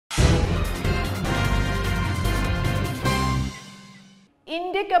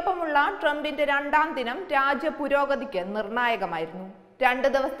ഇന്ത്യക്കൊപ്പമുള്ള ട്രംപിന്റെ രണ്ടാം ദിനം രാജ്യ പുരോഗതിക്ക് നിർണായകമായിരുന്നു. 2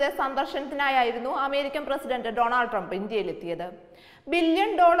 ദിവസത്തെ സന്ദർശനത്തിനായിരുന്നു American president Donald Trump ഇന്ത്യയിലെത്തിയത്. $1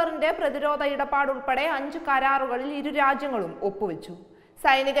 billion പ്രതിരോധ ഇടപാട് ഉൾപ്പെടെ 5 കരാറുകളിൽ ഇരു രാജ്യങ്ങളും ഒപ്പുവെച്ചു.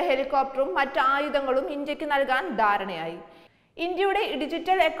 സൈനിക ഹെലികോപ്റ്ററും മറ്റ് ആയുധങ്ങളും ഇന്ത്യക്ക് നൽകാൻ ധാരണയായി. ഇന്ത്യയുടെ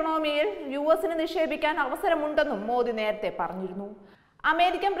ഡിജിറ്റൽ എക്കണോമിയിൽ യുഎസിന് നിക്ഷേപിക്കാൻ അവസരമുണ്ടെന്നും മോദി നേരത്തെ പറഞ്ഞിരുന്നു.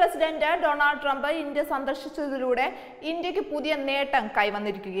 American president Donald Trump India സന്ദർശിച്ചതിലൂടെ ഇന്ത്യക്ക് പുതിയ നേട്ടം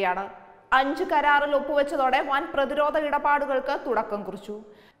കൈവന്നിരിക്കുകയാണ്. 5 കരാറിൽ ഒപ്പുവെച്ചതോടെ വൻ പ്രതിരോധ ഇടപാടുകൾക്ക് തുടക്കം കുറിച്ചു.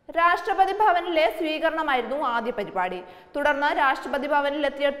 രാഷ്ട്രപതി ഭവനിലെ സ്വീകരണമായിരുന്നു ആദ്യ പരിപാടി. തുടർന്ന് രാഷ്ട്രപതി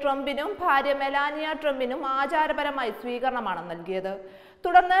ഭവനിലെത്തിയ ട്രംപിനും ഭാര്യ മെലാനിയ ട്രംപിനും ആചാരപരമായി സ്വീകരണമാണ് നൽകിയത്.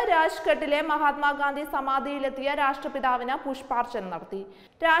 തുടർന്ന് രാജ്ഘട്ടിലെ മഹാത്മാഗാന്ധി സമാധിയിലെത്തിയ രാഷ്ട്രപിതാവിന് പുഷ്പാർച്ചന നടത്തി.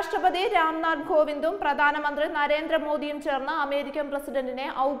 രാഷ്ട്രപതി രാംനാഥ് കോവിന്ദും പ്രധാനമന്ത്രി നരേന്ദ്രമോദിയും ചേർന്ന് അമേരിക്കൻ പ്രസിഡന്റിനെ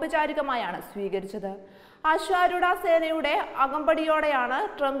ഔപചാരികമായാണ് സ്വീകരിച്ചത്. അശ്വാരൂഢ സേനയുടെ അകമ്പടിയോടെയാണ്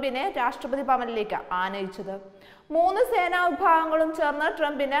ട്രംപിനെ രാഷ്ട്രപതി ഭവനിലേക്ക് ആനയിച്ചത്. 3 സേനാ വിഭാഗങ്ങളും ചേർന്ന്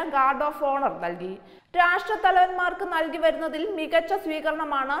ട്രംപിന് ഗാർഡ് ഓഫ് ഓണർ നൽകി. രാഷ്ട്രത്തലവന്മാർക്ക് നൽകി വരുന്നതിൽ മികച്ച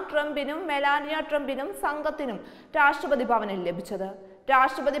സ്വീകരണമാണ് ട്രംപിനും മെലാനിയ ട്രംപിനും സംഘത്തിനും രാഷ്ട്രപതി ഭവനിൽ ലഭിച്ചത്.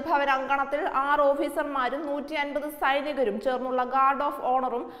 രാഷ്ട്രപതി ഭവൻ അങ്കണത്തിൽ 6 ഓഫീസർമാരും 150 സൈനികരും ചേർന്നുള്ള ഗാർഡ് ഓഫ്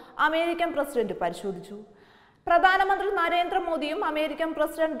ഓണറും അമേരിക്കൻ പ്രസിഡന്റ് പരിശോധിച്ചു. പ്രധാനമന്ത്രി നരേന്ദ്രമോദിയും അമേരിക്കൻ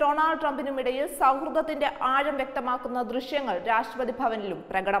പ്രസിഡന്റ് ഡൊണാൾഡ് ട്രംപിനുമിടയിൽ സൗഹൃദത്തിന്റെ ആഴം വ്യക്തമാക്കുന്ന ദൃശ്യങ്ങൾ രാഷ്ട്രപതി ഭവനിലും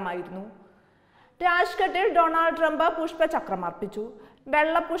പ്രകടമായിരുന്നു. രാജ്ഘട്ടിൽ ഡൊണാൾഡ് ട്രംപ് പുഷ്പചക്രം അർപ്പിച്ചു.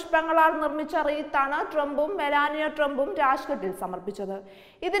 വെള്ളപുഷ്പങ്ങളാൽ നിർമ്മിച്ച റീത്താണ് ട്രംപും മെലാനിയ ട്രംപും രാജ്ഘട്ടിൽ സമർപ്പിച്ചത്.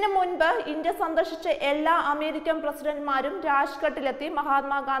 ഇതിനു മുൻപ് ഇന്ത്യ സന്ദർശിച്ച എല്ലാ അമേരിക്കൻ പ്രസിഡന്റ്മാരും രാജ്ഘട്ടിലെത്തി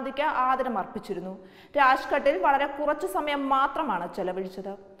മഹാത്മാഗാന്ധിക്ക് ആദരം അർപ്പിച്ചിരുന്നു. രാജ്ഘട്ടിൽ വളരെ കുറച്ചു സമയം മാത്രമാണ്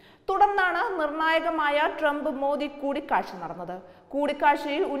ചെലവഴിച്ചത്. തുടർന്നാണ് നിർണായകമായ ട്രംപ് മോദി കൂടിക്കാഴ്ച നടന്നത്.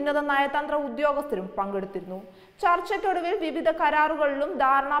 കൂടിക്കാഴ്ചയിൽ ഉന്നത നയതന്ത്ര ഉദ്യോഗസ്ഥരും പങ്കെടുത്തിരുന്നു. ചർച്ചയ്ക്കൊടുവിൽ വിവിധ കരാറുകളിലും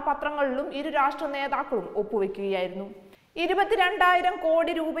ധാരണാപത്രങ്ങളിലും ഇരു രാഷ്ട്ര നേതാക്കളും ഒപ്പുവെക്കുകയായിരുന്നു. 22,000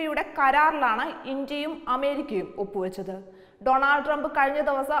 കോടി രൂപയുടെ കരാറിലാണ് ഇന്ത്യയും അമേരിക്കയും ഒപ്പുവെച്ചത്. ഡൊണാൾഡ് ട്രംപ് കഴിഞ്ഞ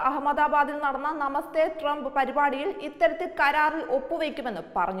ദിവസം അഹമ്മദാബാദിൽ നടന്ന നമസ്തേ ട്രംപ് പരിപാടിയിൽ ഇത്തരത്തിൽ കരാറിൽ ഒപ്പുവെക്കുമെന്ന്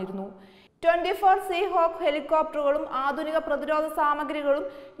പറഞ്ഞിരുന്നു. 24 സീഹോക്ക് ഹെലികോപ്റ്ററുകളും ആധുനിക പ്രതിരോധ സാമഗ്രികളും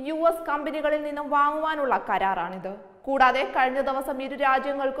US കമ്പനികളിൽ നിന്നും വാങ്ങുവാനുള്ള കരാറാണിത്. കൂടാതെ കഴിഞ്ഞ ദിവസം ഇരു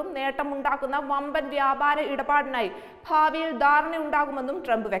രാജ്യങ്ങൾക്കും നേട്ടമുണ്ടാക്കുന്ന വമ്പൻ വ്യാപാര ഇടപാടിനായി ഭാവിയിൽ ധാരണയുണ്ടാകുമെന്നും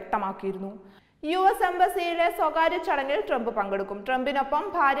ട്രംപ് വ്യക്തമാക്കിയിരുന്നു. US എംബസിയിലെ സ്വകാര്യ ചടങ്ങിൽ ട്രംപ് പങ്കെടുക്കും. ട്രംപിനൊപ്പം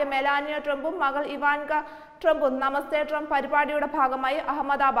ഭാര്യ മെലാനിയ ട്രംപും മകൾ ഇവാൻക ട്രംപും നമസ്തേ ട്രംപ് പരിപാടിയുടെ ഭാഗമായി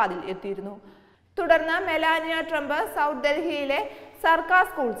അഹമ്മദാബാദിൽ എത്തിയിരുന്നു. തുടർന്ന് മെലാനിയ ട്രംപ് സൗത്ത് ഡൽഹിയിലെ സർക്കാർ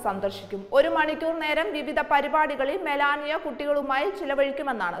സ്കൂൾ സന്ദർശിക്കും. 1 മണിക്കൂർ നേരം വിവിധ പരിപാടികളിൽ മെലാനിയ കുട്ടികളുമായി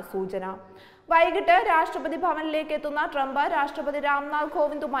ചിലവഴിക്കുമെന്നാണ് സൂചന. വൈകിട്ട് രാഷ്ട്രപതി ഭവനിലേക്ക് എത്തുന്ന ട്രംപ് രാഷ്ട്രപതി രാംനാഥ്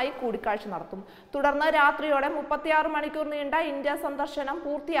കോവിന്ദുമായി കൂടിക്കാഴ്ച നടത്തും. തുടർന്ന് രാത്രിയോടെ 36 മണിക്കൂർ നീണ്ട ഇന്ത്യ സന്ദർശനം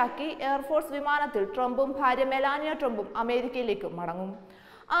പൂർത്തിയാക്കി എയർഫോഴ്സ് വിമാനത്തിൽ ട്രംപും ഭാര്യ മെലാനിയ ട്രംപും അമേരിക്കയിലേക്ക് മടങ്ങും.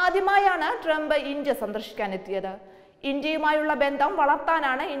 ആദ്യമായാണ് ട്രംപ് ഇന്ത്യ സന്ദർശിക്കാനെത്തിയത്. ഇന്ത്യയുമായുള്ള ബന്ധം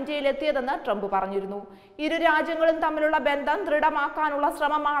വളർത്താനാണ് ഇന്ത്യയിലെത്തിയതെന്ന് ട്രംപ് പറഞ്ഞിരുന്നു. ഇരു രാജ്യങ്ങളും തമ്മിലുള്ള ബന്ധം ദൃഢമാക്കാനുള്ള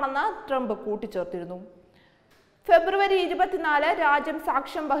ശ്രമമാണെന്ന് ട്രംപ് കൂട്ടിച്ചേർത്തിരുന്നു. ഫെബ്രുവരി 24 രാജ്യം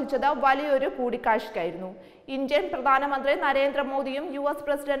സാക്ഷ്യം വഹിച്ചത് വലിയൊരു കൂടിക്കാഴ്ചയ്ക്കായിരുന്നു. ഇന്ത്യൻ പ്രധാനമന്ത്രി നരേന്ദ്രമോദിയും US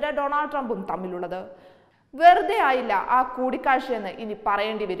പ്രസിഡന്റ് ഡൊണാൾഡ് ട്രംപും തമ്മിലുള്ളത്. വെറുതെ ആയില്ല ആ കൂടിക്കാഴ്ചയെന്ന് ഇനി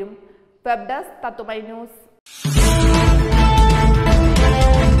പറയേണ്ടി വരും. വെബ് ഡെസ്ക് തത്വമൈ ന്യൂസ്.